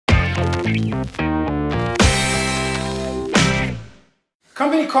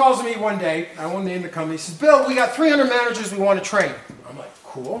Company calls me one day, I won't name the company, says, Bill, we got 300 managers we want to train. I'm like,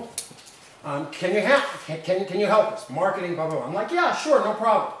 cool. Can you help us? Marketing, blah, blah, blah. I'm like, yeah, sure, no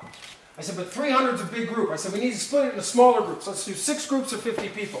problem. I said, but 300 is a big group. I said, we need to split it into smaller groups. Let's do 6 groups of 50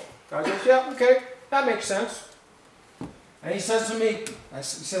 people. Guy goes, yeah, okay, that makes sense. And he says to me, he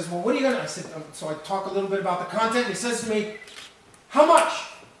says, well, what are you going to, I said, so I talk a little bit about the content. He says to me, how much?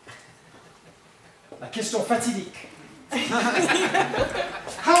 La question fatidique.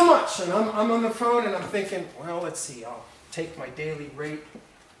 How much? And I'm on the phone and I'm thinking, well, let's see, I'll take my daily rate,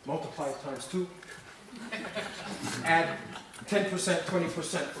 multiply it times 2, add 10%, 20%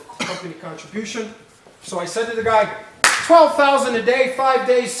 for company contribution. So I said to the guy, 12,000 a day, 5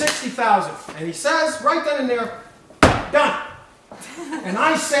 days, 60,000. And he says, right then and there, done. And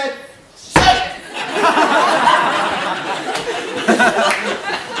I said, say it.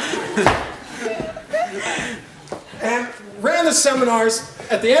 And ran the seminars.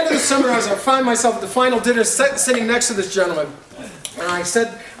 At the end of the seminars, I find myself at the final dinner sitting next to this gentleman. And I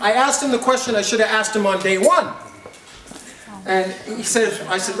asked him the question I should have asked him on day 1. And he said,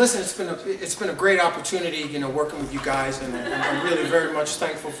 I said, listen, it's been a great opportunity, you know, working with you guys, and I'm really very much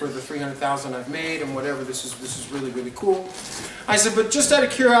thankful for the 300,000 I've made and whatever. This is really, really cool. I said, but just out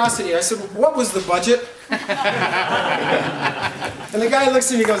of curiosity, I said, what was the budget? And the guy looks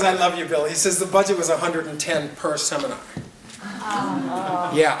at me and goes, I love you, Bill. He says the budget was 110 per seminar.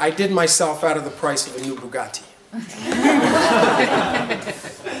 Oh. Yeah, I did myself out of the price of a new Bugatti.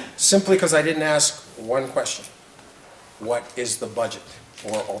 Simply because I didn't ask one question. What is the budget?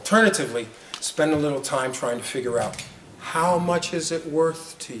 Or alternatively, spend a little time trying to figure out how much is it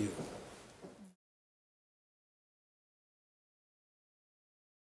worth to you?